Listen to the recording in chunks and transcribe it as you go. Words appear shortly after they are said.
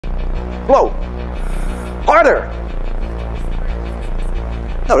Blow. Harder.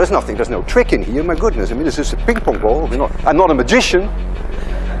 No, there's nothing, there's no trick in here, my goodness. I mean, this is a ping pong ball. I'm not a magician.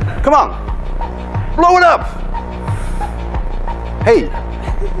 Come on. Blow it up. Hey,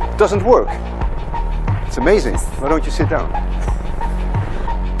 it doesn't work. It's amazing. Why don't you sit down?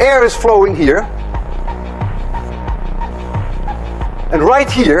 Air is flowing here. And right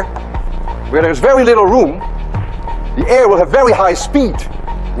here, where there's very little room, the air will have very high speed,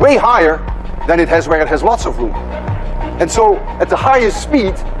 way higher than it has where it has lots of room. And so, at the highest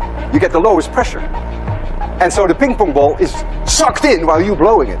speed, you get the lowest pressure. And so the ping pong ball is sucked in while you're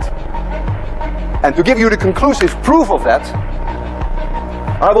blowing it. And to give you the conclusive proof of that,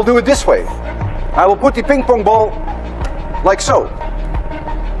 I will do it this way. I will put the ping pong ball like so.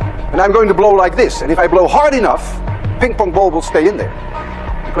 And I'm going to blow like this. And if I blow hard enough, ping pong ball will stay in there.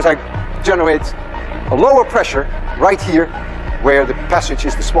 Because I generate a lower pressure right here where the passage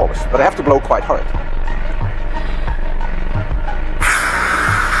is the smallest. But I have to blow quite hard.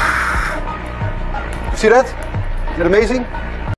 See that? Is that amazing?